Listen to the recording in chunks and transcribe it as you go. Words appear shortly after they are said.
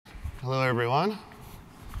Hello, everyone.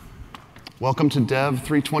 Welcome to Dev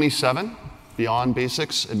 327, Beyond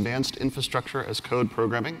Basics Advanced Infrastructure as Code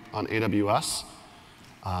Programming on AWS.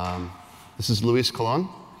 This is Luis Colon.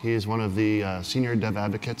 He is one of the senior dev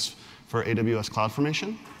advocates for AWS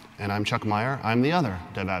CloudFormation. And I'm Chuck Meyer. I'm the other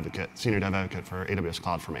dev advocate, senior dev advocate for AWS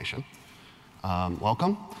CloudFormation.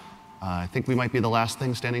 Welcome. I think we might be the last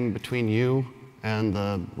thing standing between you and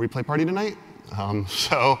the replay party tonight.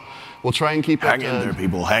 So we'll try and keep Hang in there,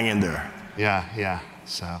 people. Hang in there. Yeah.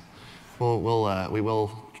 So we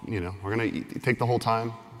will, we're going to take the whole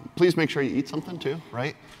time. Please make sure you eat something too,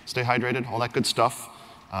 right? Stay hydrated, all that good stuff.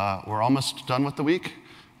 We're almost done with the week,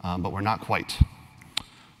 but we're not quite.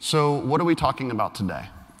 So what are we talking about today?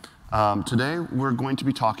 Today we're going to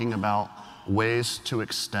be talking about ways to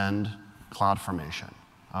extend CloudFormation,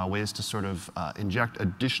 ways to sort of inject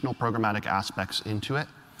additional programmatic aspects into it.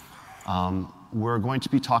 We're going to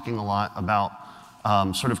be talking a lot about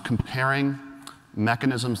sort of comparing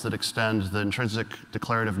mechanisms that extend the intrinsic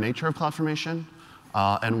declarative nature of CloudFormation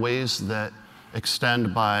and ways that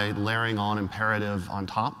extend by layering on imperative on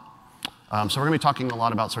top. So we're going to be talking a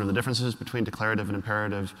lot about sort of the differences between declarative and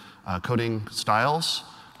imperative coding styles,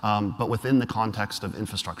 but within the context of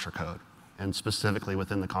infrastructure code, and specifically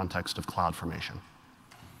within the context of CloudFormation.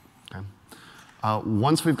 Okay.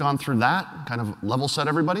 Once we've gone through that, kind of level set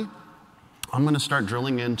everybody, I'm going to start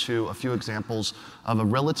drilling into a few examples of a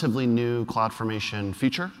relatively new CloudFormation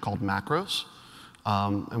feature called macros.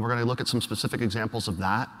 And we're going to look at some specific examples of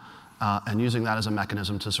that and using that as a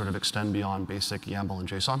mechanism to sort of extend beyond basic YAML and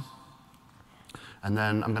JSON. And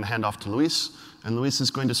then I'm going to hand off to Luis. And Luis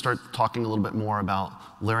is going to start talking a little bit more about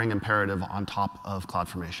layering imperative on top of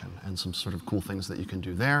CloudFormation and some sort of cool things that you can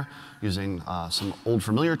do there using some old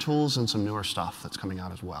familiar tools and some newer stuff that's coming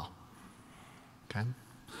out as well. Okay.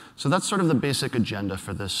 So that's sort of the basic agenda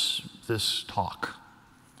for this talk.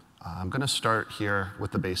 I'm going to start here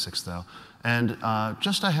with the basics, though. And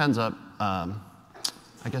just a heads up,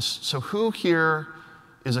 I guess, so who here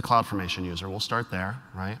is a CloudFormation user? We'll start there,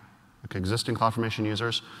 right? Okay, existing CloudFormation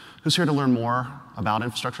users. Who's here to learn more about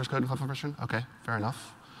infrastructure as code in CloudFormation? Okay, fair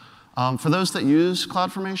enough. For those that use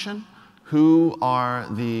CloudFormation, who are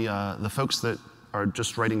the folks that are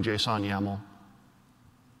just writing JSON YAML?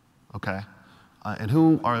 Okay. And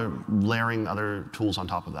who are layering other tools on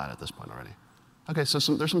top of that at this point already? Okay, so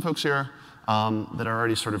there's some folks here that are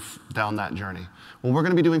already sort of down that journey. Well, we're going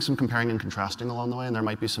to be doing some comparing and contrasting along the way, and there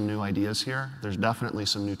might be some new ideas here. There's definitely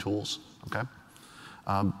some new tools, okay?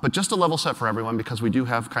 But just a level set for everyone, because we do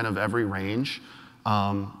have kind of every range,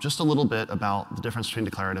 just a little bit about the difference between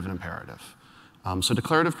declarative and imperative. So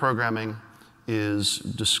declarative programming is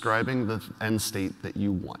describing the end state that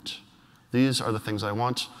you want. These are the things I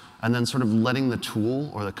want, and then sort of letting the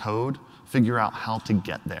tool or the code figure out how to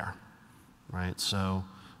get there, right? So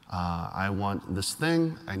I want this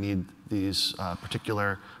thing, I need these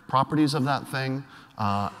particular properties of that thing,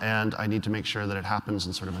 and I need to make sure that it happens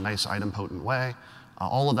in sort of a nice idempotent way.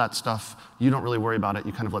 All of that stuff, you don't really worry about it,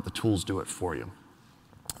 you kind of let the tools do it for you.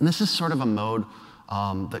 And this is sort of a mode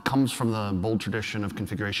that comes from the bold tradition of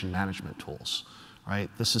configuration management tools, right?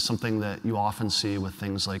 This is something that you often see with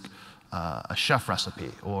things like a chef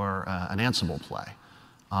recipe or an Ansible play.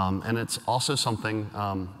 And it's also something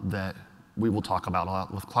that we will talk about a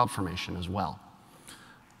lot with CloudFormation as well.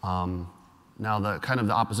 Now,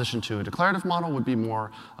 the opposition to a declarative model would be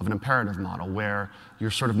more of an imperative model, where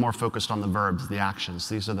you're sort of more focused on the verbs, the actions.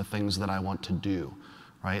 These are the things that I want to do,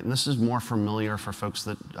 right? And this is more familiar for folks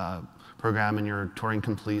that program in your Turing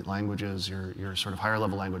complete languages, your sort of higher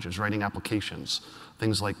level languages, writing applications,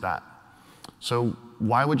 things like that. So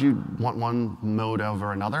why would you want one mode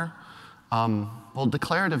over another? Well,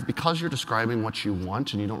 declarative, because you're describing what you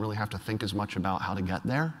want and you don't really have to think as much about how to get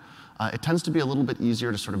there, it tends to be a little bit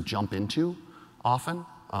easier to sort of jump into often.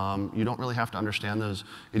 You don't really have to understand those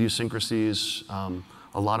idiosyncrasies.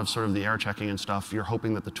 A lot of sort of the error checking and stuff, you're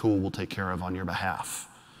hoping that the tool will take care of on your behalf.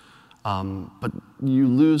 But you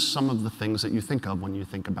lose some of the things that you think of when you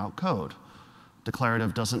think about code.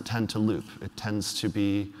 Declarative doesn't tend to loop. It tends to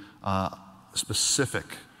be specific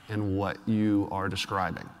in what you are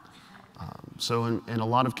describing. So in a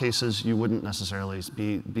lot of cases, you wouldn't necessarily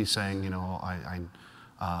be saying,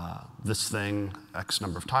 this thing X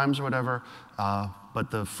number of times or whatever,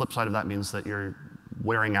 but the flip side of that means that you're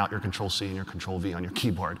wearing out your Control-C and your Control-V on your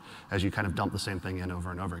keyboard as you kind of dump the same thing in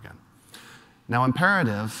over and over again. Now,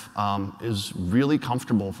 imperative is really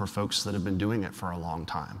comfortable for folks that have been doing it for a long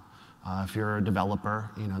time. If you're a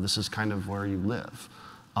developer, this is kind of where you live.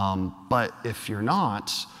 But if you're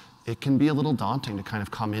not, it can be a little daunting to kind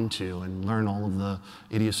of come into and learn all of the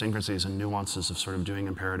idiosyncrasies and nuances of sort of doing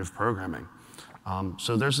imperative programming.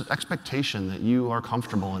 So there's an expectation that you are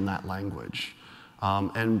comfortable in that language.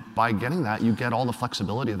 And by getting that, you get all the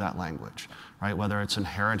flexibility of that language, right? Whether it's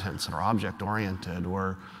inheritance or object-oriented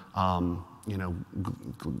or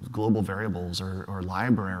global variables or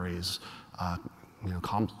libraries,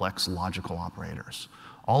 complex logical operators.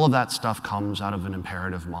 All of that stuff comes out of an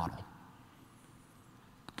imperative model.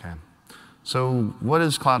 Okay. So what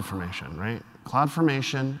is CloudFormation, right?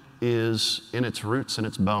 CloudFormation is, in its roots and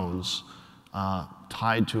its bones,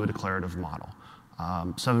 tied to a declarative model.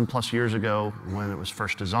 7+ years ago, when it was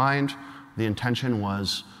first designed, the intention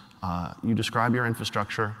was you describe your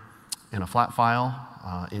infrastructure in a flat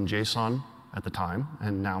file in JSON at the time,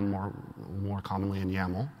 and now more commonly in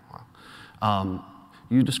YAML.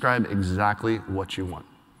 You describe exactly what you want.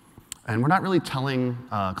 And we're not really telling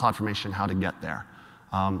CloudFormation how to get there.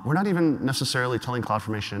 We're not even necessarily telling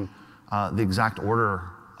CloudFormation the exact order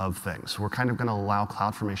of things. We're kind of going to allow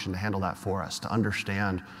CloudFormation to handle that for us, to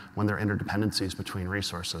understand when there are interdependencies between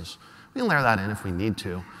resources. We can layer that in if we need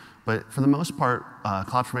to, but for the most part,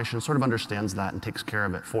 CloudFormation sort of understands that and takes care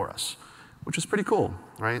of it for us, which is pretty cool,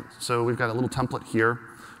 right? So we've got a little template here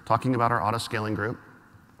talking about our auto-scaling group,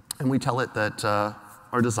 and we tell it that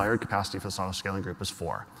our desired capacity for this auto-scaling group is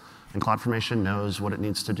 4. And CloudFormation knows what it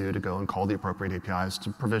needs to do to go and call the appropriate APIs to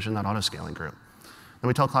provision that auto-scaling group. Then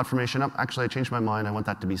we tell CloudFormation, oh, actually, I changed my mind. I want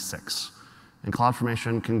that to be 6. And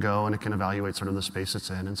CloudFormation can go and it can evaluate sort of the space it's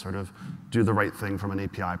in and sort of do the right thing from an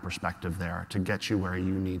API perspective there to get you where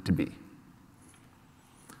you need to be.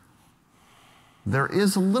 There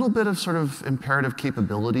is a little bit of sort of imperative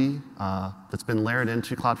capability that's been layered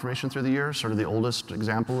into CloudFormation through the years. Sort of the oldest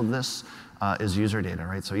example of this is user data,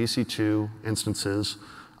 right? So EC2 instances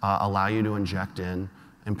allow you to inject in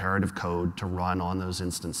imperative code to run on those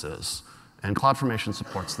instances. And CloudFormation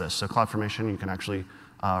supports this. So CloudFormation, you can actually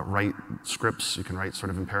write scripts. You can write sort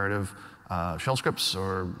of imperative shell scripts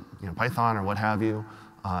or Python or what have you,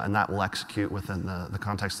 and that will execute within the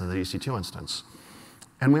context of the EC2 instance.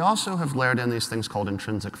 And we also have layered in these things called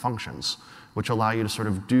intrinsic functions, which allow you to sort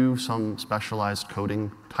of do some specialized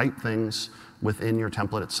coding type things within your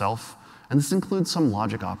template itself. And this includes some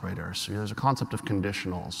logic operators. So there's a concept of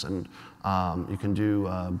conditionals, and you can do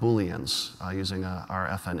Booleans using our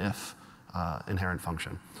fn-if inherent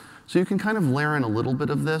function. So you can kind of layer in a little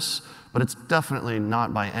bit of this, but it's definitely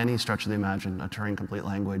not by any stretch of the imagination a Turing-complete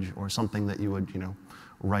language or something that you would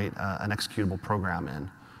write an executable program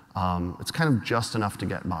in. It's kind of just enough to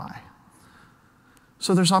get by.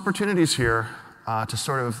 So there's opportunities here to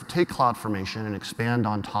sort of take CloudFormation and expand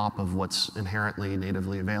on top of what's inherently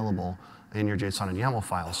natively available in your JSON and YAML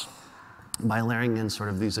files by layering in sort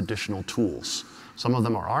of these additional tools. Some of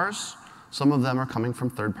them are ours. Some of them are coming from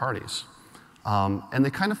third parties. And they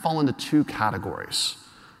kind of fall into 2 categories.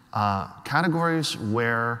 Categories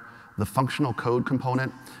where the functional code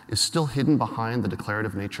component is still hidden behind the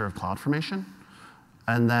declarative nature of CloudFormation.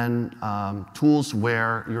 And then tools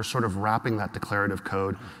where you're sort of wrapping that declarative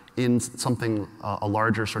code in something, a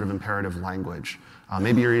larger sort of imperative language.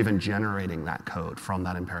 Maybe you're even generating that code from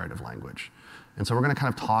that imperative language. And so we're going to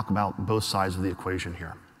kind of talk about both sides of the equation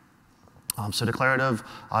here. So declarative,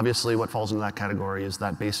 obviously what falls into that category is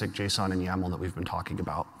that basic JSON and YAML that we've been talking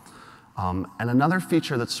about. And another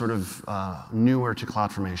feature that's sort of newer to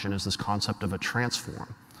CloudFormation is this concept of a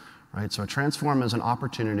transform. Right? So a transform is an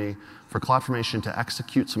opportunity for CloudFormation to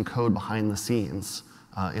execute some code behind the scenes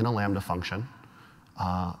in a Lambda function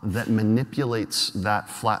that manipulates that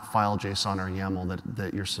flat file JSON or YAML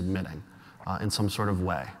that you're submitting in some sort of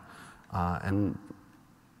way. And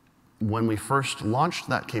when we first launched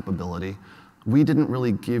that capability, we didn't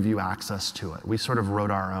really give you access to it. We sort of wrote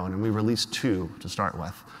our own, and we released 2 to start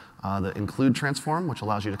with. The include transform, which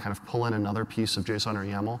allows you to kind of pull in another piece of JSON or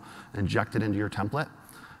YAML and inject it into your template.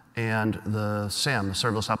 And the SAM, the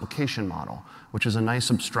serverless application model, which is a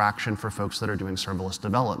nice abstraction for folks that are doing serverless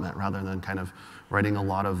development rather than kind of writing a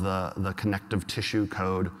lot of the connective tissue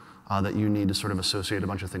code that you need to sort of associate a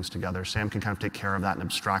bunch of things together. SAM can kind of take care of that and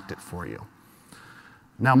abstract it for you.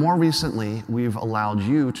 Now, more recently, we've allowed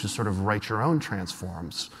you to sort of write your own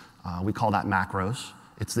transforms. We call that macros.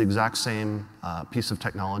 It's the exact same piece of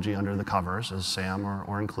technology under the covers as SAM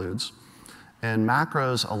or includes. And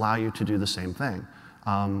macros allow you to do the same thing.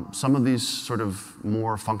 Some of these sort of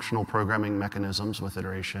more functional programming mechanisms with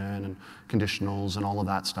iteration and conditionals and all of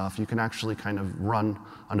that stuff, you can actually kind of run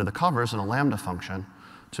under the covers in a Lambda function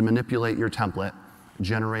to manipulate your template,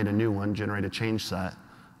 generate a new one, generate a change set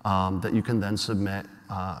that you can then submit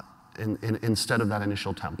instead of that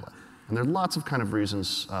initial template. And there are lots of kind of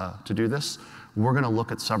reasons to do this. We're going to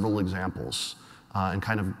look at several examples and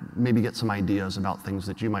kind of maybe get some ideas about things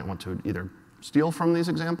that you might want to either steal from these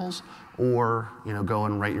examples or go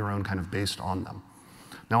and write your own kind of based on them.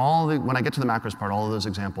 Now, when I get to the macros part, all of those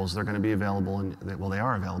examples, they're going to be available, they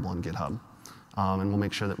are available in GitHub. And we'll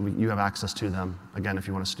make sure that you have access to them, again, if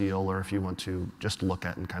you want to steal or if you want to just look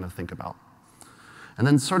at and kind of think about. And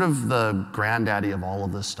then sort of the granddaddy of all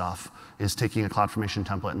of this stuff is taking a CloudFormation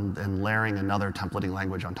template and layering another templating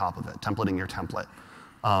language on top of it, templating your template.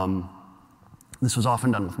 This was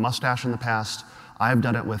often done with Mustache in the past. I've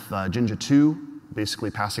done it with Jinja 2, basically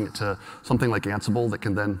passing it to something like Ansible that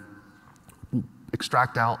can then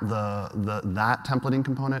extract out that templating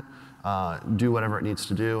component, do whatever it needs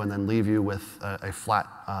to do, and then leave you with a flat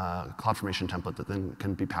CloudFormation template that then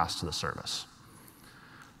can be passed to the service.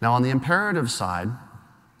 Now, on the imperative side,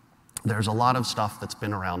 there's a lot of stuff that's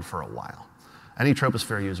been around for a while. Any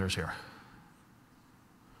Troposphere users here?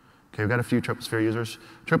 Okay, we've got a few Troposphere users.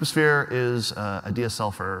 Troposphere is a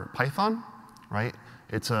DSL for Python, right?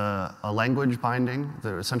 It's a language binding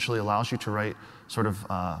that essentially allows you to write sort of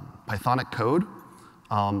Pythonic code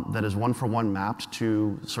that is one-for-one mapped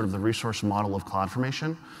to sort of the resource model of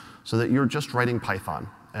CloudFormation so that you're just writing Python.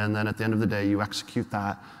 And then at the end of the day, you execute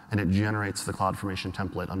that, and it generates the CloudFormation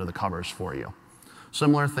template under the covers for you.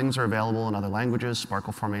 Similar things are available in other languages.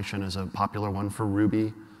 SparkleFormation is a popular one for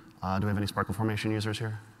Ruby. Do we have any SparkleFormation users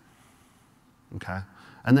here? Okay.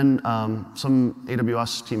 And then some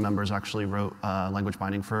AWS team members actually wrote language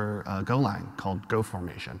binding for Golang called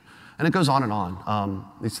GoFormation. And it goes on and on.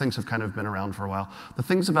 These things have kind of been around for a while. The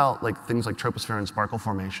things about things like Troposphere and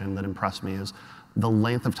SparkleFormation that impress me is the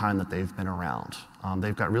length of time that they've been around.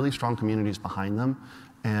 They've got really strong communities behind them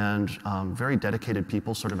and very dedicated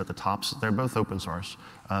people sort of at the tops. They're both open source,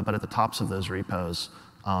 but at the tops of those repos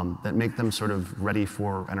that make them sort of ready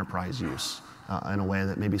for enterprise use in a way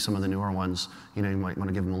that maybe some of the newer ones, you might want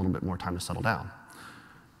to give them a little bit more time to settle down.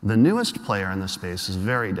 The newest player in this space is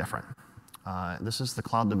very different. This is the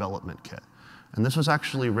Cloud Development Kit. And this was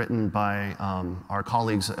actually written by our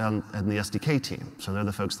colleagues in the SDK team. So they're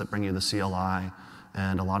the folks that bring you the CLI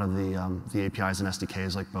and a lot of the APIs and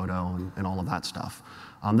SDKs like Bodo and all of that stuff.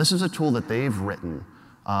 This is a tool that they've written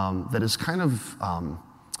that is kind of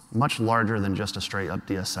much larger than just a straight up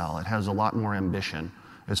DSL. It has a lot more ambition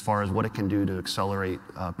as far as what it can do to accelerate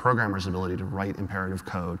programmers' ability to write imperative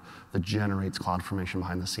code that generates CloudFormation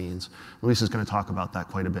behind the scenes. Luis is going to talk about that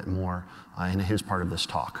quite a bit more in his part of this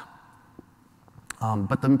talk.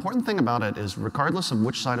 But the important thing about it is regardless of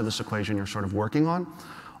which side of this equation you're sort of working on,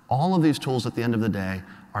 all of these tools at the end of the day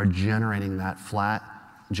are generating that flat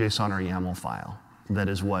JSON or YAML file. That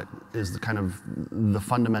is what is the kind of the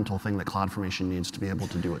fundamental thing that CloudFormation needs to be able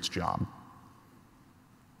to do its job.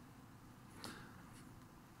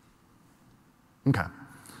 Okay,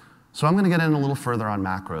 so I'm going to get in a little further on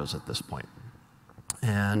macros at this point.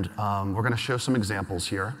 And we're going to show some examples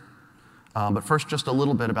here. But first, just a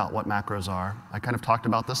little bit about what macros are. I kind of talked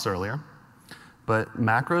about this earlier. But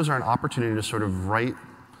macros are an opportunity to sort of write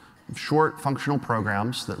short functional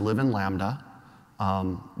programs that live in Lambda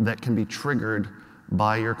that can be triggered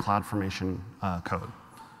by your CloudFormation code.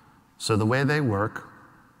 So the way they work,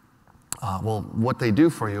 well, what they do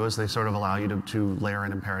for you is they sort of allow you to layer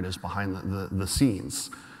in imperatives behind the scenes.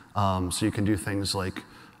 So you can do things like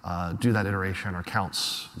do that iteration or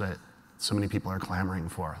counts that so many people are clamoring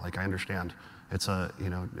for. Like, I understand it's it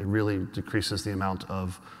really decreases the amount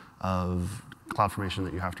of CloudFormation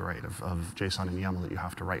that you have to write, of JSON and YAML that you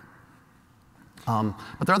have to write.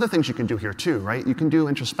 But there are other things you can do here too, right? You can do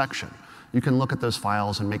introspection. You can look at those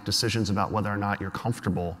files and make decisions about whether or not you're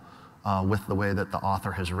comfortable with the way that the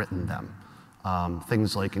author has written them.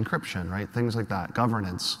 Things like encryption, right? Things like that,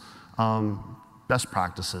 governance, best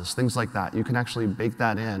practices, things like that. You can actually bake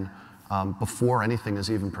that in before anything is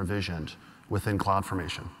even provisioned within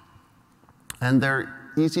CloudFormation. And they're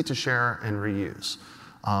easy to share and reuse.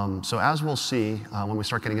 So as we'll see when we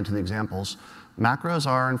start getting into the examples, macros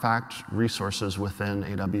are, in fact, resources within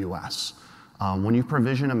AWS. When you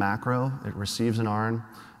provision a macro, it receives an ARN,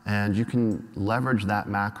 and you can leverage that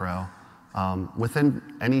macro within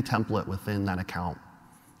any template within that account,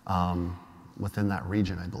 within that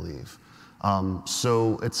region, I believe.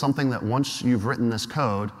 So it's something that once you've written this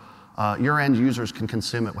code, your end users can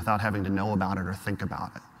consume it without having to know about it or think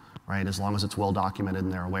about it, right? As long as it's well documented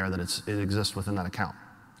and they're aware that it exists within that account.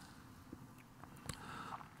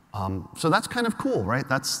 So that's kind of cool, right?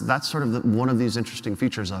 That's sort of one of these interesting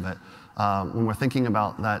features of it when we're thinking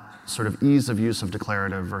about that sort of ease of use of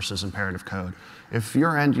declarative versus imperative code. If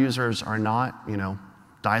your end users are not,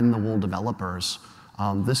 dyed-in-the-wool developers,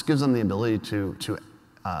 this gives them the ability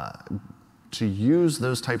to use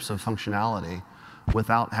those types of functionality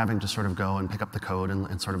without having to sort of go and pick up the code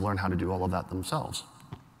and sort of learn how to do all of that themselves.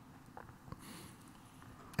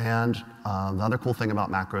 And the other cool thing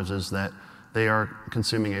about macros is that they are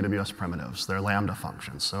consuming AWS primitives. They're Lambda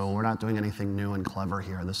functions. So we're not doing anything new and clever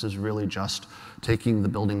here. This is really just taking the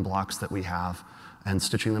building blocks that we have and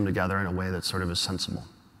stitching them together in a way that sort of is sensible.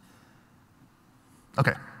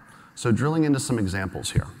 OK, so drilling into some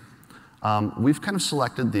examples here. We've kind of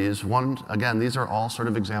selected these. Again, these are all sort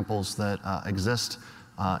of examples that exist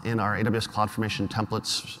in our AWS CloudFormation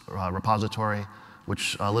templates repository,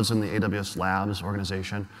 which lives in the AWS Labs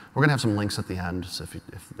organization. We're going to have some links at the end. So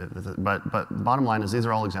but bottom line is these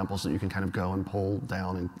are all examples that you can kind of go and pull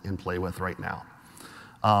down and play with right now.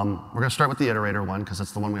 We're going to start with the iterator one, because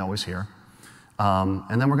that's the one we always hear.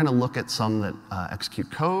 And then we're going to look at some that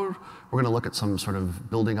execute code. We're going to look at some sort of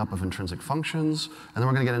building up of intrinsic functions. And then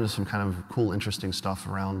we're going to get into some kind of cool, interesting stuff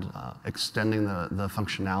around extending the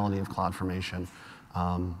functionality of CloudFormation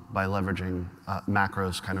by leveraging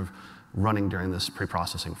macros kind of running during this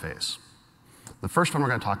pre-processing phase. The first one we're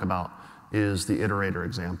going to talk about is the iterator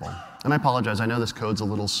example. And I apologize, I know this code's a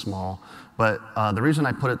little small, but the reason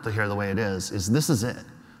I put it here the way it is this is it.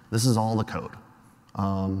 This is all the code.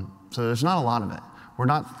 So there's not a lot of it. We're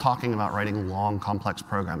not talking about writing long, complex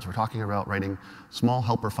programs. We're talking about writing small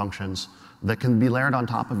helper functions that can be layered on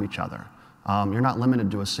top of each other. You're not limited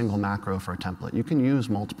to a single macro for a template. You can use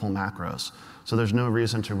multiple macros. So there's no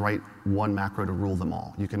reason to write one macro to rule them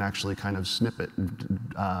all. You can actually kind of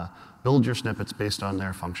build your snippets based on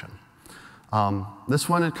their function. This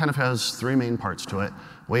one, it kind of has three main parts to it.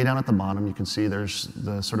 Way down at the bottom, you can see there's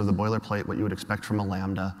the sort of the boilerplate, what you would expect from a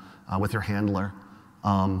Lambda with your handler.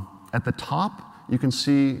 At the top, you can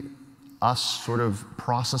see us sort of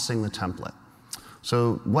processing the template.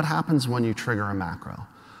 So what happens when you trigger a macro?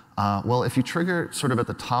 Well, if you trigger sort of at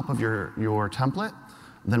the top of your template,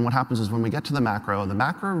 then what happens is when we get to the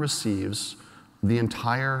macro receives the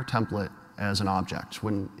entire template as an object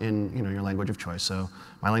when in your language of choice. So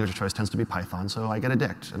my language of choice tends to be Python, so I get a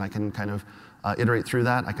dict, and I can kind of iterate through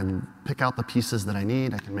that. I can pick out the pieces that I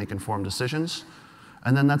need. I can make informed decisions.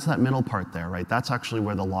 And then that's that middle part there, right? That's actually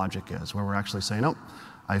where the logic is, where we're actually saying, oh,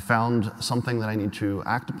 I found something that I need to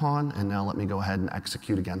act upon, and now let me go ahead and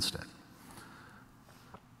execute against it.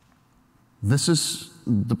 This is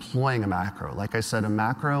deploying a macro. Like I said, a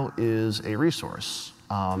macro is a resource.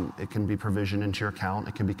 It can be provisioned into your account.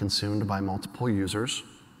 It can be consumed by multiple users.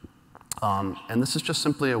 And this is just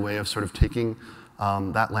simply a way of sort of taking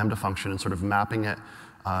that Lambda function and sort of mapping it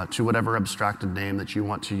to whatever abstracted name that you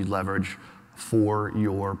want to leverage for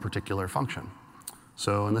your particular function.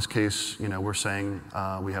 So in this case, we're saying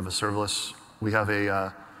we have a serverless, we have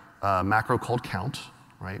a macro called count,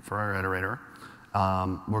 right, for our iterator.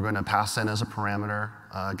 We're going to pass in as a parameter,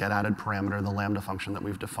 get added parameter, the Lambda function that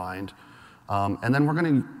we've defined. And then we're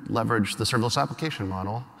going to leverage the serverless application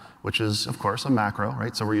model, which is, of course, a macro,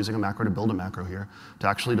 right? So we're using a macro to build a macro here to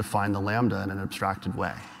actually define the Lambda in an abstracted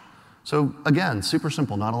way. So again, super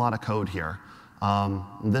simple, not a lot of code here.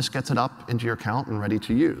 This gets it up into your account and ready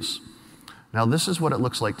to use. Now, this is what it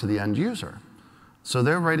looks like to the end user. So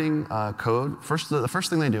they're writing code. The first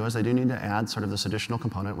thing they do is they do need to add sort of this additional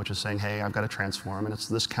component, which is saying, hey, I've got a transform, and it's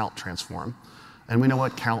this count transform. And we know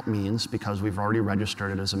what count means because we've already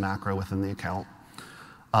registered it as a macro within the account.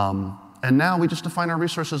 And now we just define our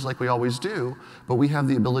resources like we always do, but we have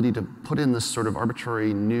the ability to put in this sort of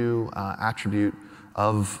arbitrary new attribute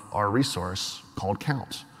of our resource called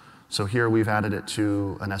count. So here we've added it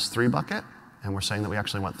to an S3 bucket, and we're saying that we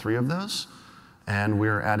actually want 3 of those. And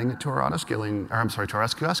we're adding it to our autoscaling, or I'm sorry, to our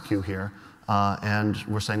SQS queue here, and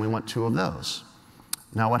we're saying we want 2 of those.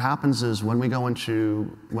 Now what happens is when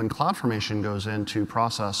CloudFormation goes in to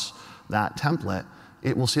process that template,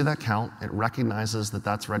 it will see that count, it recognizes that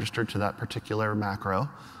that's registered to that particular macro,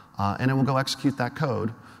 and it will go execute that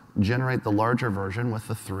code, generate the larger version with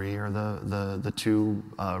the 3 or the 2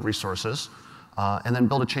 resources, and then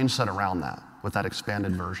build a change set around that with that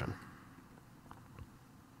expanded version.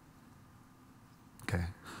 Okay,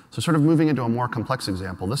 so sort of moving into a more complex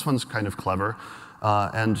example. This one's kind of clever,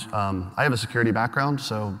 and I have a security background,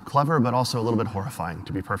 so clever, but also a little bit horrifying,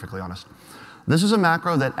 to be perfectly honest. This is a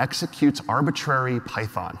macro that executes arbitrary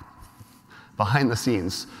Python behind the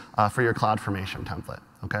scenes for your CloudFormation template,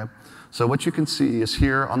 okay? So what you can see is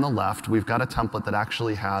here on the left, we've got a template that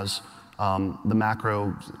actually has the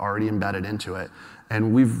macro already embedded into it.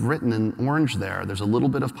 And we've written in orange there's a little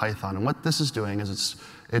bit of Python. And what this is doing is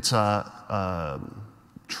it's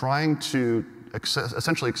trying to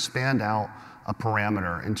essentially expand out a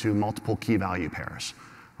parameter into multiple key value pairs,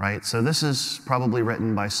 right? So this is probably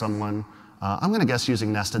written by someone, I'm going to guess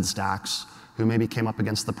using nested stacks, who maybe came up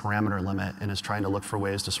against the parameter limit and is trying to look for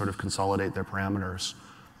ways to sort of consolidate their parameters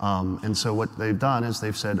And so what they've done is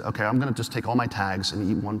they've said, okay, I'm going to just take all my tags and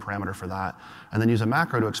eat one parameter for that, and then use a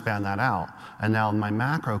macro to expand that out. And now my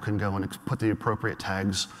macro can go and put the appropriate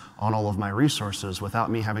tags on all of my resources without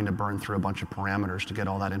me having to burn through a bunch of parameters to get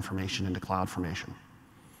all that information into CloudFormation.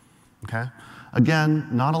 Okay? Again,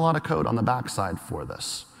 not a lot of code on the backside for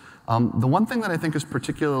this. The one thing that I think is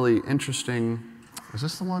particularly interesting, is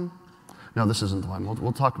this the one? No, this isn't the one.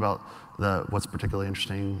 We'll talk about what's particularly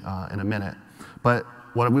interesting in a minute. But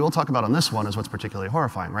what we will talk about on this one is what's particularly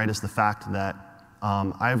horrifying, right? Is the fact that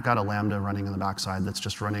I've got a Lambda running in the backside that's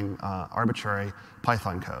just running arbitrary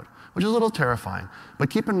Python code, which is a little terrifying. But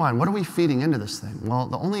keep in mind, what are we feeding into this thing? Well,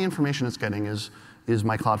 the only information it's getting is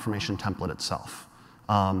my CloudFormation template itself.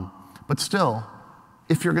 But still,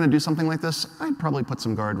 if you're going to do something like this, I'd probably put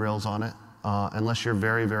some guardrails on it, unless you're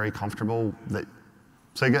very, very comfortable that.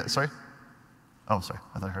 Say again, sorry? Oh, sorry,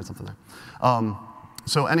 I thought I heard something there.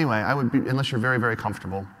 So anyway, I would be, unless you're very, very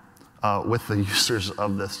comfortable with the users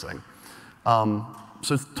of this thing.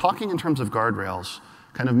 So talking in terms of guardrails,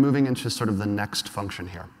 kind of moving into sort of the next function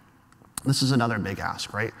here. This is another big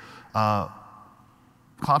ask, right?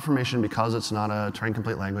 CloudFormation, because it's not a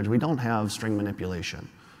Turing-complete language, we don't have string manipulation.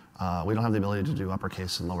 We don't have the ability to do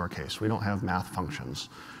uppercase and lowercase. We don't have math functions.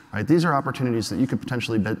 Right? These are opportunities that you could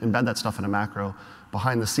potentially embed that stuff in a macro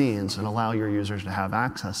behind the scenes and allow your users to have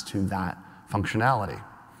access to that functionality.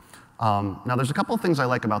 Now, there's a couple of things I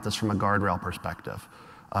like about this from a guardrail perspective.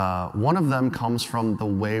 One of them comes from the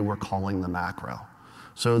way we're calling the macro.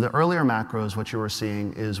 So the earlier macros, what you were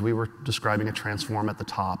seeing is we were describing a transform at the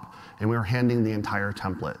top, and we were handing the entire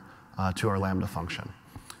template to our Lambda function.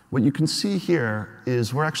 What you can see here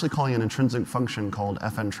is we're actually calling an intrinsic function called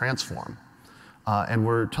fntransform. And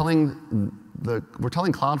we're telling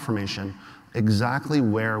CloudFormation exactly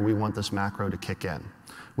where we want this macro to kick in,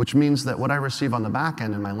 which means that what I receive on the back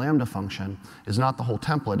end in my Lambda function is not the whole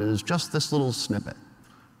template, it is just this little snippet,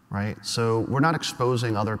 right? So we're not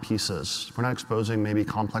exposing other pieces. We're not exposing maybe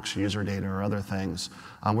complex user data or other things.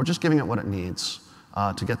 We're just giving it what it needs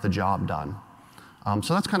to get the job done.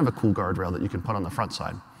 So that's kind of a cool guardrail that you can put on the front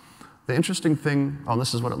side. The interesting thing,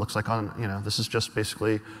 this is what it looks like on, this is just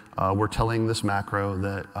basically, we're telling this macro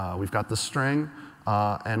that we've got this string,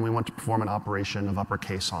 and we want to perform an operation of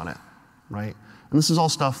uppercase on it, right? And this is all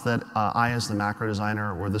stuff that I, as the macro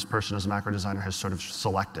designer, or this person as a macro designer, has sort of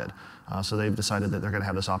selected. So they've decided that they're going to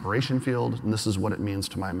have this operation field, and this is what it means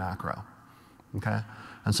to my macro, okay?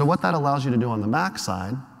 And so what that allows you to do on the back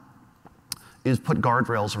side is put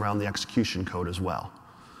guardrails around the execution code as well.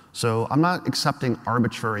 So I'm not accepting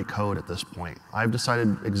arbitrary code at this point. I've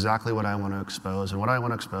decided exactly what I want to expose, and what I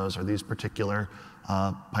want to expose are these particular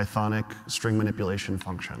Pythonic string manipulation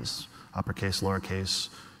functions, uppercase, lowercase,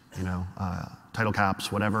 title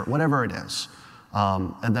caps, whatever it is.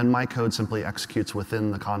 And then my code simply executes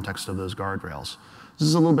within the context of those guardrails. This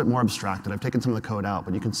is a little bit more abstracted. I've taken some of the code out,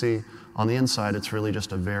 but you can see on the inside it's really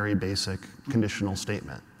just a very basic conditional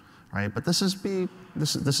statement. Right? But this is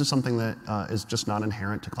something that is just not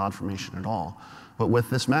inherent to CloudFormation at all. But with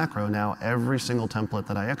this macro, now every single template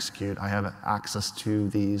that I execute, I have access to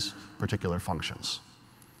these particular functions.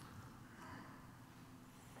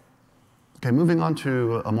 Okay, moving on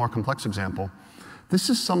to a more complex example. This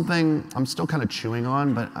is something I'm still kind of chewing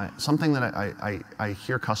on, but something that I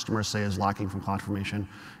hear customers say is lacking from CloudFormation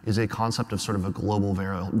is a concept of sort of a global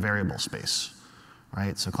variable space.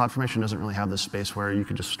 Right? So CloudFormation doesn't really have this space where you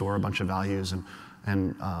can just store a bunch of values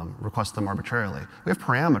and request them arbitrarily. We have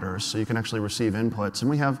parameters, so you can actually receive inputs, and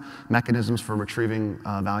we have mechanisms for retrieving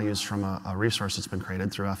values from a resource that's been created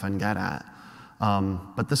through fngetat.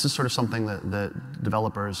 But this is sort of something that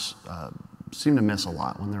developers seem to miss a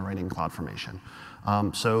lot when they're writing CloudFormation.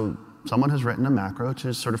 So someone has written a macro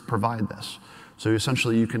to sort of provide this. So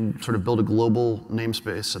essentially, you can sort of build a global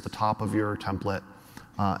namespace at the top of your template,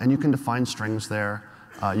 and you can define strings there.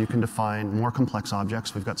 You can define more complex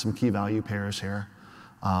objects. We've got some key value pairs here.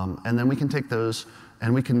 And then we can take those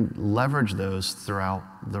and we can leverage those throughout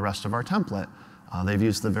the rest of our template. They've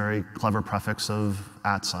used the very clever prefix of @,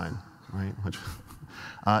 right? Which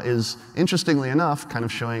is, interestingly enough, kind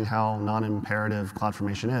of showing how non-imperative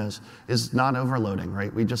CloudFormation is not overloading,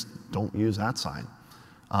 right? We just don't use @.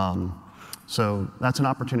 So that's an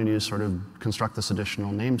opportunity to sort of construct this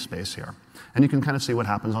additional namespace here. And you can kind of see what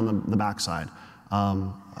happens on the backside.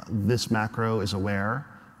 This macro is aware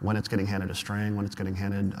when it's getting handed a string, when it's getting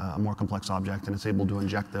handed a more complex object, and it's able to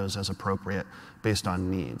inject those as appropriate based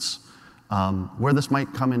on needs. Where this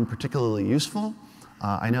might come in particularly useful,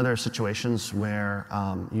 I know there are situations where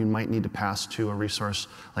you might need to pass to a resource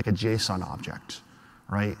like a JSON object,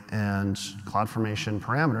 right? And CloudFormation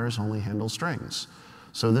parameters only handle strings.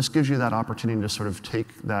 So this gives you that opportunity to sort of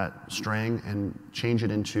take that string and change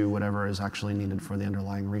it into whatever is actually needed for the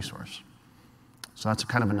underlying resource. So that's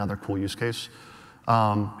kind of another cool use case.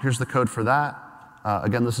 Here's the code for that.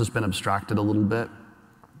 Again, this has been abstracted a little bit,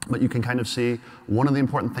 but you can kind of see one of the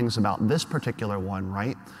important things about this particular one,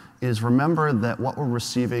 right, is remember that what we're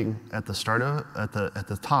receiving at the start of, at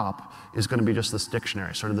the top is going to be just this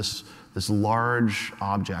dictionary, sort of this large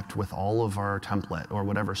object with all of our template or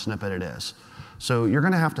whatever snippet it is. So you're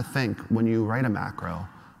going to have to think when you write a macro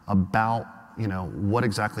about, what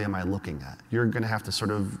exactly am I looking at? You're going to have to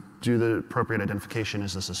sort of do the appropriate identification.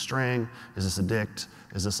 Is this a string? Is this a dict?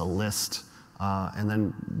 Is this a list? And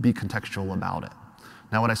then be contextual about it.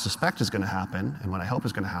 Now, what I suspect is going to happen, and what I hope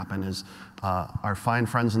is going to happen, is our fine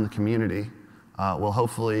friends in the community will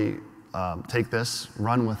hopefully take this,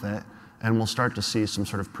 run with it, and we'll start to see some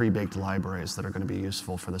sort of pre-baked libraries that are going to be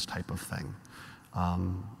useful for this type of thing.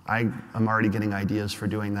 I am already getting ideas for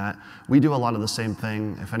doing that. We do a lot of the same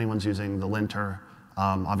thing. If anyone's using the linter,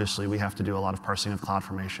 obviously we have to do a lot of parsing of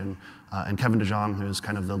CloudFormation. And Kevin DeJong, who's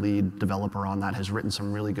kind of the lead developer on that, has written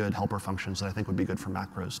some really good helper functions that I think would be good for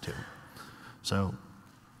macros too. So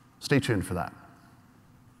stay tuned for that.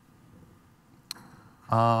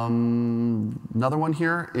 Another one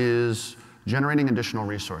here is generating additional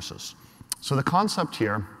resources. So the concept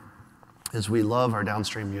here is we love our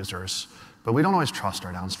downstream users, but we don't always trust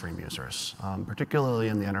our downstream users, particularly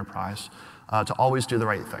in the enterprise, to always do the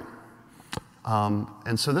right thing.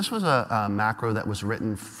 And so this was a macro that was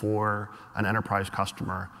written for an enterprise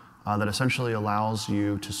customer that essentially allows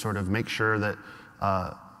you to sort of make sure that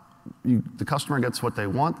the customer gets what they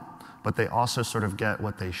want, but they also sort of get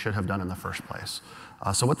what they should have done in the first place.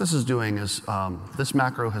 So what this is doing is this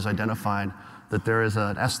macro has identified that there is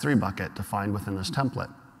an S3 bucket defined within this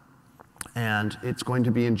template. And it's going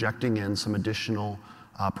to be injecting in some additional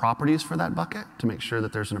properties for that bucket to make sure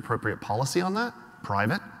that there's an appropriate policy on that,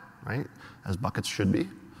 private, right, as buckets should be.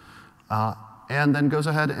 And then goes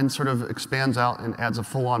ahead and sort of expands out and adds a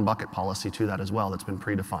full-on bucket policy to that as well that's been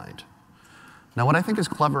predefined. Now, what I think is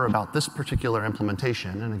clever about this particular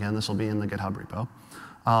implementation, and again, this will be in the GitHub repo,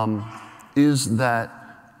 is that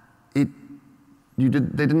they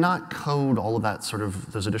did not code all of that sort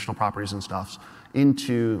of those additional properties and stuffs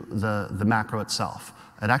into the macro itself.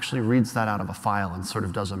 It actually reads that out of a file and sort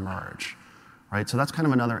of does a merge, right? So that's kind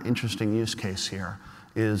of another interesting use case here,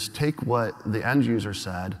 is take what the end user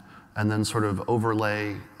said and then sort of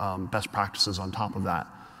overlay best practices on top of that.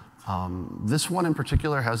 This one in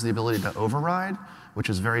particular has the ability to override, which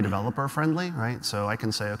is very developer friendly, right? So I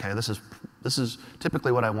can say, okay, this is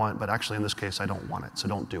typically what I want, but actually in this case I don't want it, so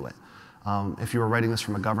don't do it. If you were writing this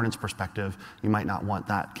from a governance perspective, you might not want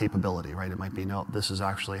that capability, right? It might be, no, this is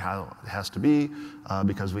actually how it has to be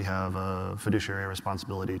because we have a fiduciary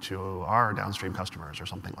responsibility to our downstream customers or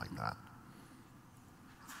something like that.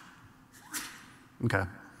 Okay.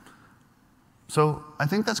 So I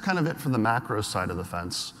think that's kind of it for the macro side of the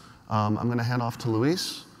fence. I'm going to hand off to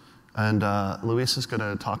Luis, and Luis is going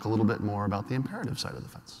to talk a little bit more about the imperative side of the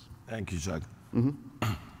fence. Thank you, Chuck.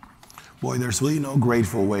 Boy, there's really no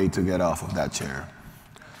grateful way to get off of that chair.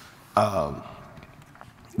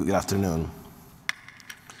 Good afternoon.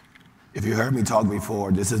 If you heard me talk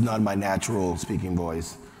before, this is not my natural speaking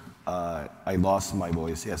voice. I lost my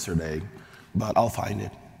voice yesterday, but I'll find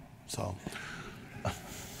it. So,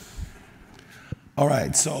 all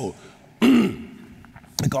right, so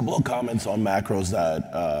a couple of comments on macros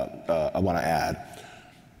that I want to add.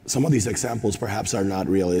 Some of these examples perhaps are not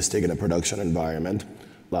realistic in a production environment,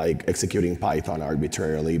 like executing Python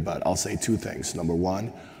arbitrarily, but I'll say two things. Number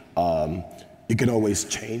one, you can always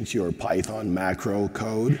change your Python macro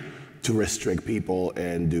code to restrict people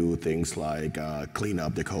and do things like clean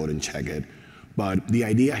up the code and check it. But the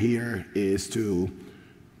idea here is to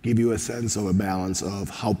give you a sense of a balance of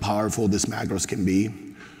how powerful these macros can be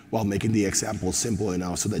while making the example simple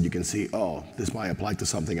enough so that you can see, oh, this might apply to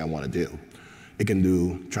something I want to do. It can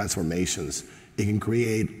do transformations. It can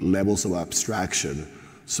create levels of abstraction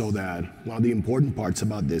so that one of the important parts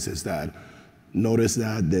about this is that notice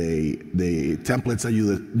that the templates that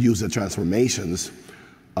you use the transformations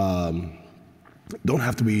don't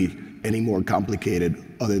have to be any more complicated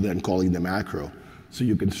other than calling the macro. So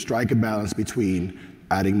you can strike a balance between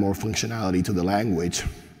adding more functionality to the language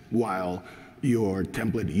while your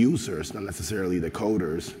template users, not necessarily the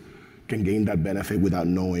coders, can gain that benefit without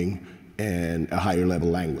knowing a higher level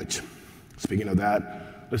language. Speaking of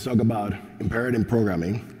that, let's talk about imperative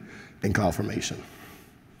programming and CloudFormation.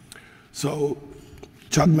 So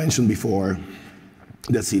Chuck mentioned before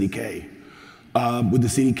the CDK. With the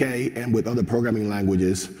CDK and with other programming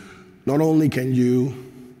languages, not only can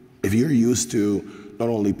you, if you're used to not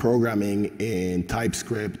only programming in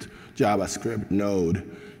TypeScript, JavaScript,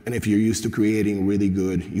 Node, and if you're used to creating really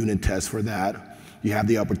good unit tests for that, you have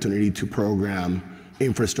the opportunity to program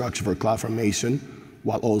infrastructure for CloudFormation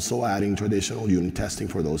while also adding traditional unit testing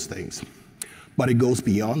for those things. But it goes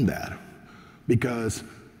beyond that, because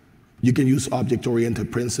you can use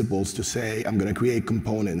object-oriented principles to say, I'm going to create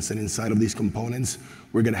components, and inside of these components,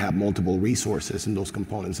 we're going to have multiple resources in those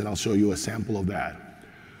components, and I'll show you a sample of that.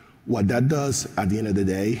 What that does, at the end of the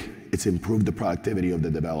day, it's improve the productivity of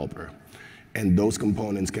the developer, and those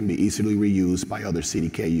components can be easily reused by other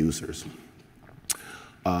CDK users.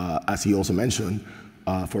 As he also mentioned,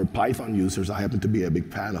 for Python users, I happen to be a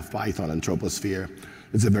big fan of Python and Troposphere.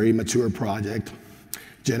 It's a very mature project,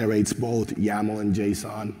 generates both YAML and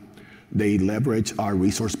JSON. They leverage our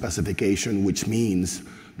resource specification, which means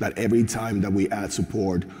that every time that we add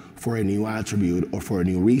support for a new attribute or for a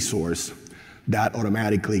new resource, that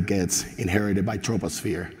automatically gets inherited by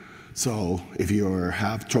Troposphere. So if you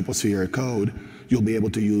have Troposphere code, you'll be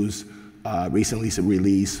able to use recently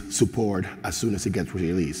released support as soon as it gets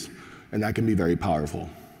released. And that can be very powerful.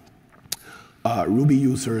 Ruby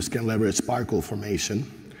users can leverage SPARQL formation.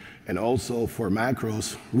 And also for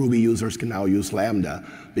macros, Ruby users can now use Lambda,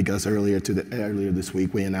 because earlier this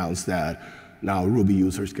week we announced that now Ruby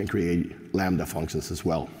users can create Lambda functions as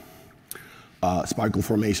well. SPARQL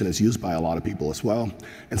formation is used by a lot of people as well.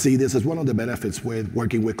 And see, this is one of the benefits with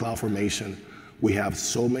working with CloudFormation. We have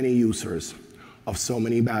so many users of so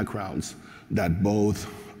many backgrounds that both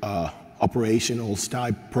operational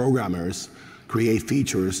type programmers create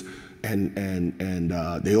features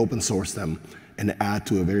and they open source them and add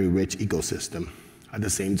to a very rich ecosystem. At the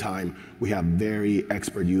same time, we have very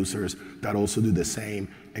expert users that also do the same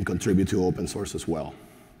and contribute to open source as well.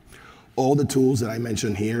 All the tools that I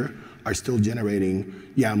mentioned here are still generating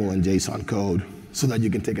YAML and JSON code so that you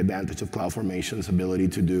can take advantage of CloudFormation's ability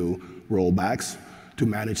to do rollbacks, to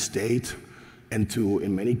manage state, and to,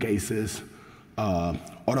 in many cases,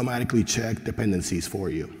 automatically check dependencies for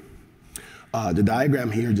you. The diagram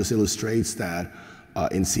here just illustrates that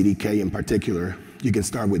in CDK in particular, you can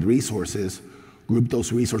start with resources, group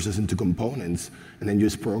those resources into components, and then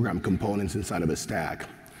just program components inside of a stack.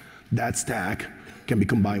 That stack can be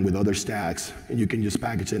combined with other stacks, and you can just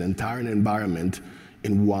package an entire environment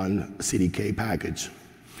in one CDK package.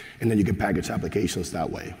 And then you can package applications that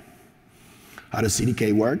way. How does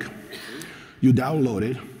CDK work? You download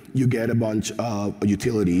it, you get a bunch of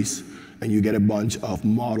utilities, and you get a bunch of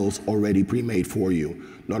models already pre-made for you,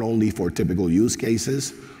 not only for typical use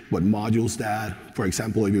cases, but modules that, for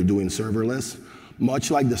example, if you're doing serverless,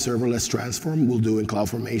 much like the serverless transform we'll do in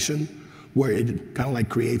CloudFormation, where it kind of like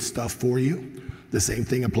creates stuff for you, the same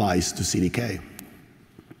thing applies to CDK.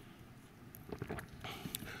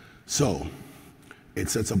 So it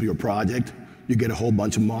sets up your project, you get a whole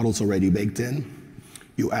bunch of models already baked in,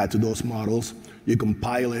 you add to those models, you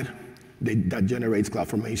compile it, that generates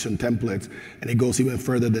CloudFormation templates, and it goes even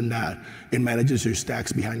further than that. It manages your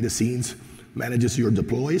stacks behind the scenes, manages your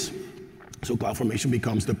deploys, so CloudFormation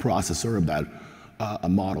becomes the processor of that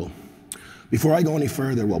model. Before I go any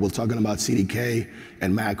further, while we're talking about CDK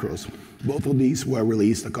and macros, both of these were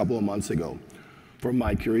released a couple of months ago. For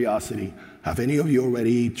my curiosity, have any of you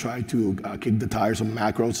already tried to kick the tires on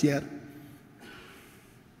macros yet?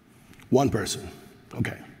 One person,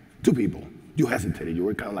 okay. 2 people. You hesitated, you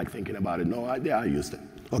were kind of like thinking about it. No, yeah, I used it.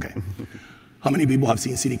 Okay. How many people have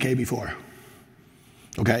seen CDK before?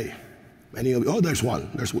 Okay. Any of you? Oh, there's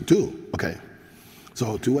 1, there's 2, okay.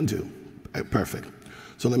 So 2 and 2, perfect.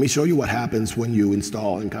 So let me show you what happens when you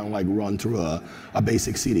install and kind of like run through a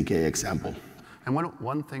basic CDK example. And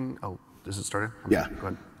one thing, oh, is it started? Yeah.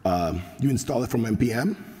 Go ahead. You install it from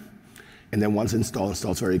NPM, and then once installed,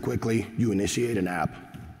 installs very quickly, you initiate an app.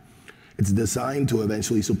 It's designed to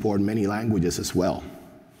eventually support many languages as well.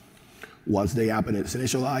 Once the app is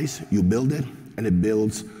initialized, you build it, and it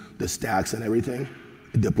builds the stacks and everything.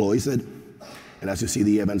 It deploys it, and as you see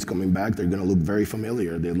the events coming back, they're going to look very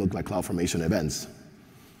familiar. They look like CloudFormation events.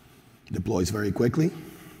 Deploys very quickly,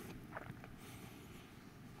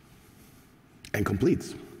 and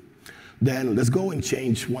completes. Then let's go and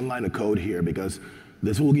change one line of code here, because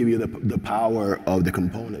this will give you the power of the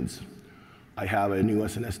components. I have a new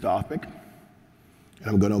SNS topic, and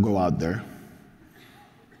I'm going to go out there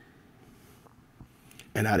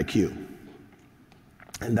and add a queue.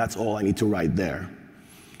 And that's all I need to write there.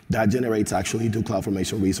 That generates actually 2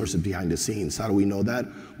 CloudFormation resources behind the scenes. How do we know that?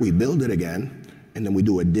 We build it again, and then we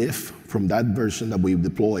do a diff from that version that we've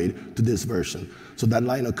deployed to this version. So that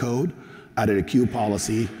line of code added a queue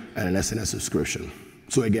policy and an SNS subscription.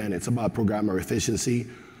 So again, it's about programmer efficiency,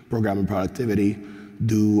 programmer productivity,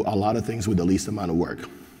 do a lot of things with the least amount of work.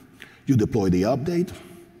 You deploy the update,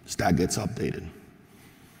 stack gets updated.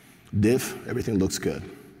 Diff, everything looks good.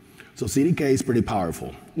 So CDK is pretty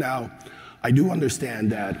powerful. Now, I do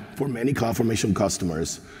understand that for many CloudFormation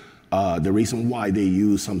customers, the reason why they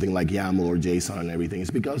use something like YAML or JSON and everything is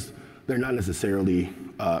because they're not necessarily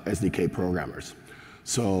SDK programmers.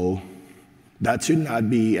 So that should not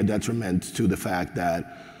be a detriment to the fact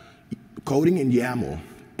that coding in YAML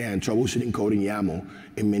and troubleshooting code in YAML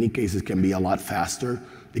in many cases can be a lot faster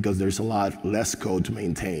because there's a lot less code to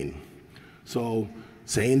maintain. So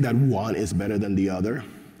saying that one is better than the other,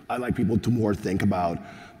 I like people to more think about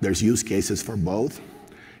there's use cases for both.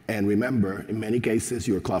 And remember, in many cases,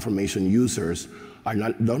 your CloudFormation users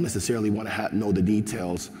don't necessarily want to know the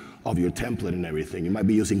details of your template and everything. You might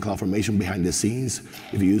be using CloudFormation behind the scenes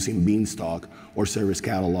if you're using Beanstalk or Service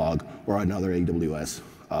Catalog or another AWS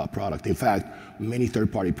product. In fact, many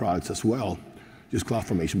third-party products as well use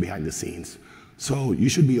CloudFormation behind the scenes. So you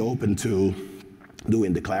should be open to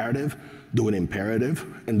doing declarative, doing imperative,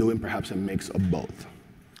 and doing perhaps a mix of both.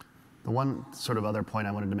 The one sort of other point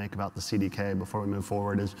I wanted to make about the CDK before we move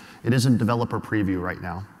forward is it is in developer preview right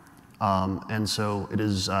now. And so it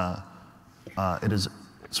is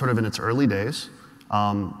sort of in its early days,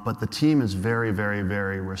 but the team is very, very,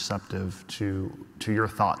 very receptive to your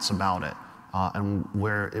thoughts about it and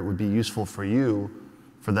where it would be useful for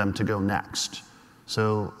them to go next.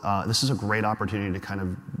 So this is a great opportunity to kind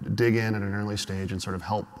of dig in at an early stage and sort of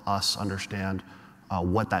help us understand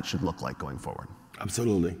what that should look like going forward.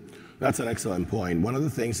 Absolutely. That's an excellent point. One of the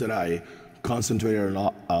things that I concentrated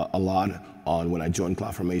a lot on when I joined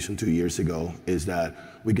CloudFormation 2 years ago is that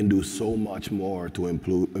we can do so much more to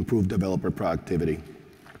improve developer productivity.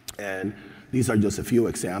 And these are just a few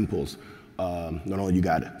examples. Not only you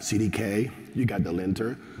got CDK, you got the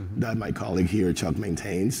linter that my colleague here, Chuck,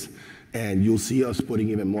 maintains. And you'll see us putting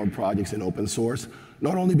even more projects in open source,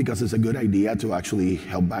 not only because it's a good idea to actually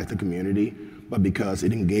help back the community, but because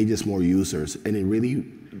it engages more users and it really,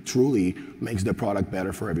 truly makes the product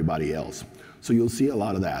better for everybody else. So you'll see a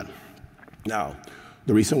lot of that. Now,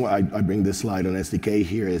 the reason why I bring this slide on SDK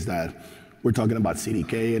here is that we're talking about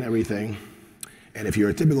CDK and everything. And if you're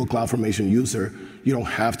a typical CloudFormation user, you don't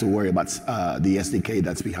have to worry about the SDK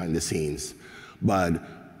that's behind the scenes.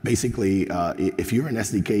 But basically, if you're an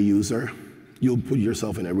SDK user, you'll put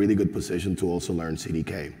yourself in a really good position to also learn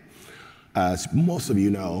CDK. As most of you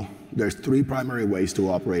know, there's 3 primary ways to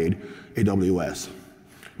operate AWS.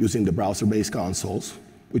 Using the browser-based consoles,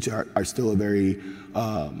 which are still a very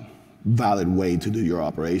valid way to do your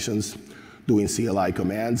operations, doing CLI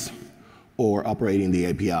commands, or operating the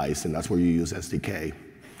APIs, and that's where you use SDK.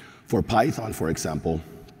 For Python, for example,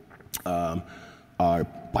 our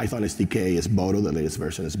Python SDK is Boto. The latest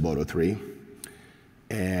version is Boto 3.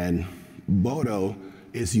 And Boto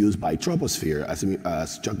is used by Troposphere.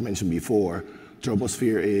 As Chuck mentioned before,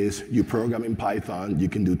 Troposphere is you program in Python, you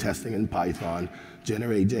can do testing in Python,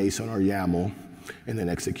 generate JSON or YAML, and then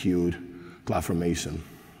execute CloudFormation.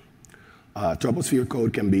 Troposphere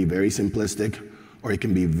code can be very simplistic, or it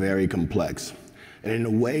can be very complex. And in a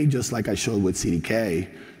way, just like I showed with CDK,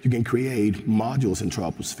 you can create modules in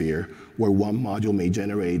Troposphere where one module may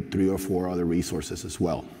generate 3 or 4 other resources as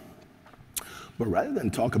well. But rather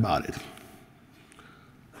than talk about it,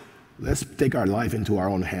 let's take our life into our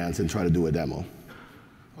own hands and try to do a demo.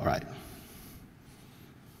 All right.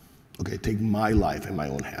 Okay, take my life in my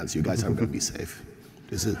own hands. You guys are going to be safe.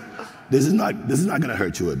 This is not going to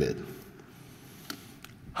hurt you a bit.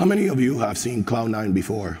 How many of you have seen Cloud9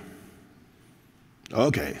 before?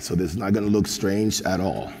 Okay, so this is not going to look strange at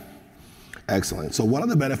all. Excellent. So one of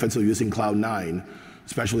the benefits of using Cloud9,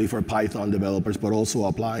 especially for Python developers, but also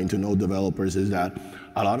applying to Node developers, is that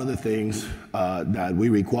a lot of the things that we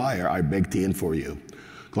require are baked in for you.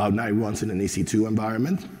 Cloud9 runs in an EC2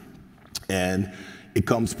 environment, and it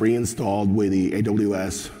comes pre-installed with the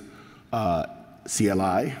AWS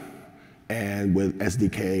CLI and with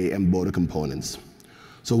SDK and Boto components.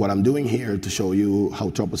 So what I'm doing here to show you how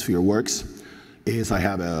Troposphere works is I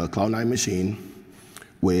have a Cloud9 machine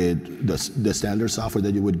with the standard software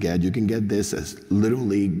that you would get. You can get this as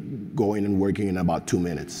literally going and working in about 2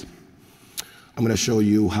 minutes. I'm going to show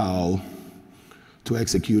you how to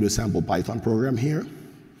execute a sample Python program here,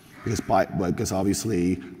 because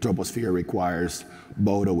obviously Troposphere requires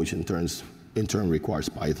Boto, which in turn requires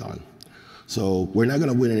Python. So we're not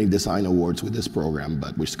going to win any design awards with this program,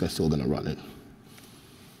 but we're still going to run it.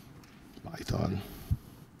 Python.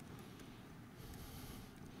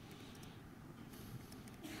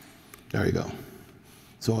 There you go.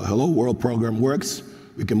 So a hello world program works.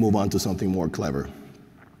 We can move on to something more clever.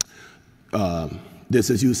 This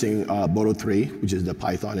is using Boto 3, which is the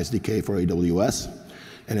Python SDK for AWS.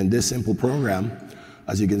 And in this simple program,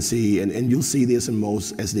 as you can see, and you'll see this in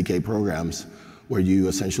most SDK programs, where you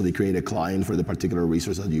essentially create a client for the particular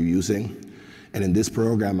resource that you're using. And in this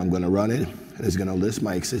program, I'm going to run it, and it's going to list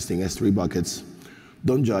my existing S3 buckets.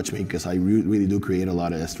 Don't judge me, because I really do create a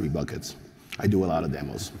lot of S3 buckets. I do a lot of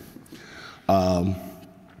demos.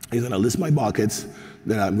 It's going to list my buckets,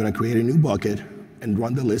 then I'm going to create a new bucket and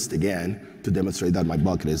run the list again to demonstrate that my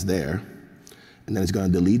bucket is there. And then it's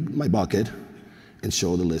going to delete my bucket and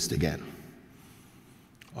show the list again.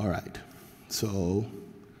 All right, so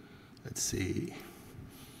let's see.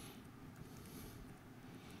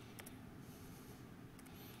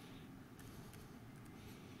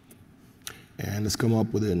 And let's come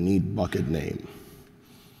up with a neat bucket name.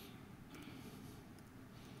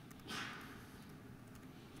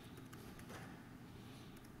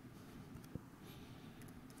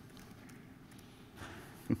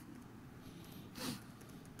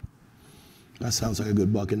 That sounds like a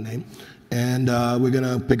good bucket name. And we're going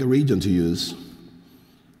to pick a region to use.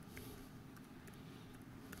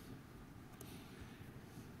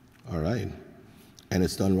 All right. And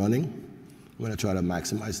it's done running. I'm going to try to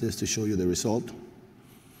maximize this to show you the result.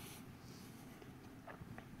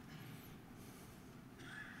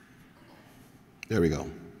 There we go.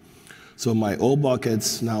 So my old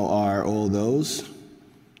buckets now are all those.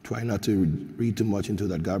 Try not to read too much into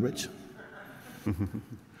that garbage.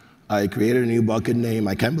 I created a new bucket name.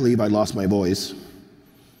 I can't believe I lost my voice.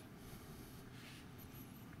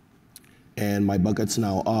 And my buckets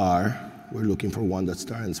now are, we're looking for one that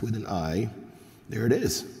starts with an I. There it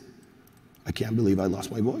is. I can't believe I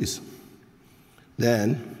lost my voice.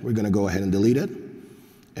 Then we're going to go ahead and delete it.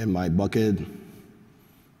 And my bucket,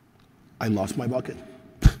 I lost my bucket.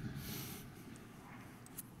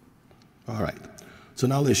 All right. So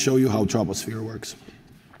now let's show you how Troposphere works.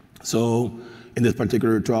 So in this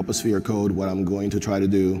particular Troposphere code, what I'm going to try to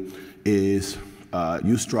do is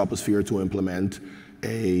use Troposphere to implement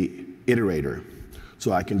a iterator.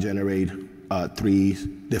 So I can generate 3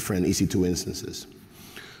 different EC2 instances.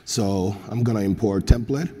 So I'm going to import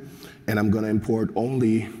template, and I'm going to import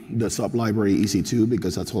only the sublibrary EC2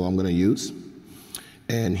 because that's all I'm going to use.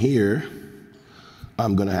 And here,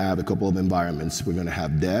 I'm going to have a couple of environments. We're going to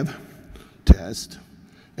have dev, test,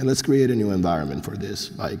 and let's create a new environment for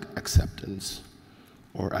this, like acceptance,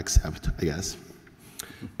 or accept, I guess.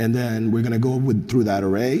 And then we're going to go through that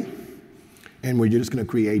array, and we're just going to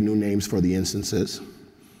create new names for the instances.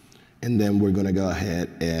 And then we're going to go ahead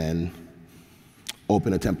and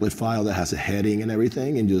open a template file that has a heading and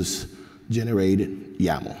everything, and just generate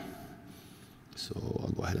YAML. So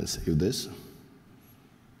I'll go ahead and save this.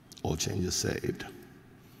 All changes saved.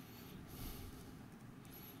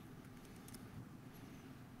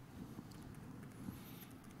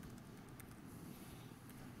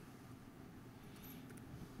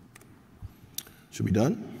 Should be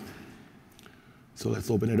done. So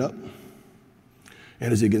let's open it up.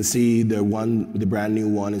 And as you can see, the brand new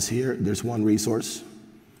one is here. There's one resource.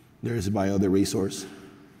 There's my other resource.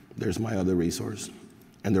 There's my other resource.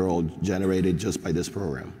 And they're all generated just by this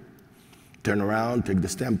program. Turn around, pick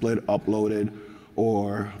this template, upload it,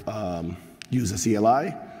 or use a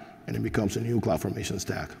CLI, and it becomes a new CloudFormation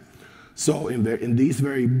stack. So in these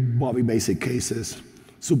very Bobby basic cases,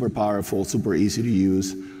 super powerful, super easy to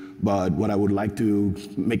use. But what I would like to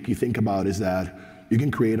make you think about is that you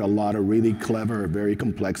can create a lot of really clever, very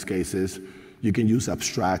complex cases. You can use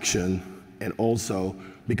abstraction, and also,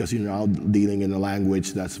 because you're now dealing in a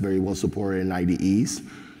language that's very well supported in IDEs,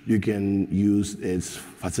 you can use its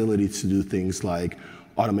facilities to do things like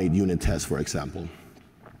automate unit tests, for example.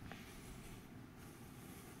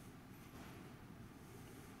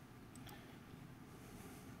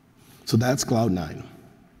 So that's Cloud9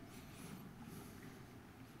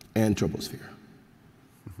 and Troposphere.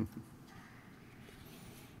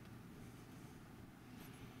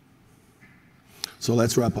 So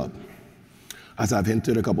let's wrap up. As I've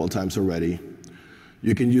hinted a couple of times already,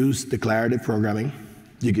 you can use declarative programming,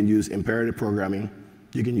 you can use imperative programming,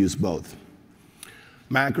 you can use both.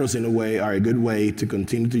 Macros, in a way, are a good way to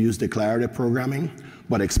continue to use declarative programming,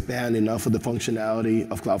 but expand enough of the functionality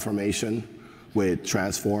of CloudFormation with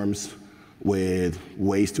transforms, with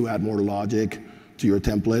ways to add more logic to your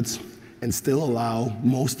templates, and still allow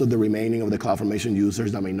most of the remaining of the CloudFormation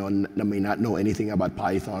users that may not know anything about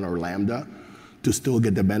Python or Lambda to still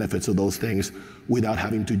get the benefits of those things without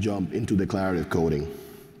having to jump into declarative coding.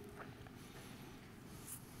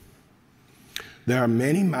 There are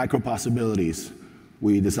many macro possibilities.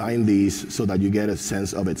 We designed these so that you get a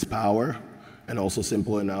sense of its power and also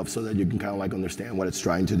simple enough so that you can kind of like understand what it's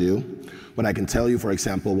trying to do. But I can tell you, for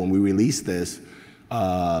example, when we released this,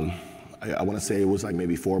 I want to say it was like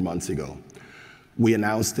maybe 4 months ago. We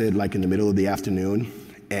announced it like in the middle of the afternoon,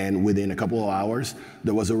 and within a couple of hours,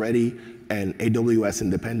 there was already an AWS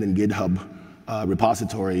independent GitHub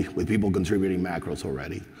repository with people contributing macros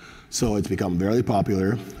already. So it's become very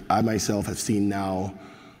popular. I myself have seen now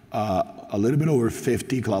a little bit over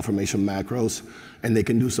 50 CloudFormation macros, and they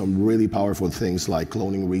can do some really powerful things like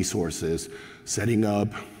cloning resources, setting up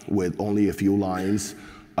with only a few lines,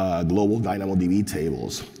 global DynamoDB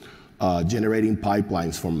tables, generating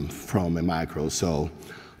pipelines from a macro. So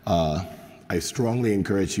I strongly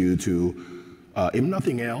encourage you to, if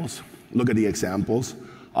nothing else, look at the examples.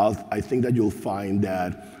 I think that you'll find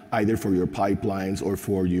that either for your pipelines or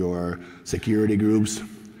for your security groups,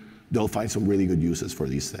 they'll find some really good uses for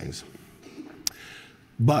these things.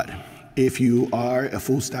 But if you are a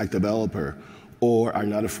full stack developer or are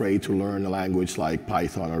not afraid to learn a language like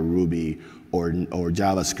Python or Ruby or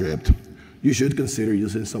JavaScript, you should consider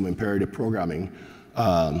using some imperative programming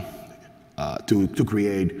to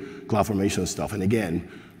create CloudFormation stuff. And again,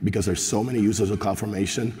 because there's so many users of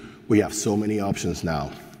CloudFormation, we have so many options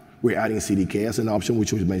now. We're adding CDK as an option,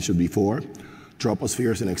 which we mentioned before.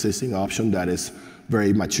 Troposphere is an existing option that is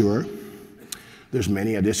very mature. There's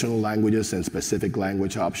many additional languages and specific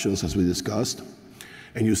language options, as we discussed.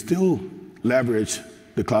 And you still leverage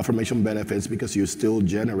the CloudFormation benefits because you still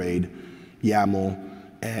generate YAML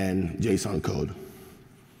and JSON code.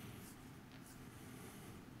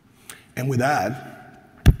 And with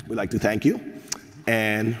that, we'd like to thank you,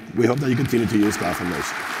 and we hope that you continue to use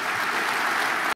CloudFormation.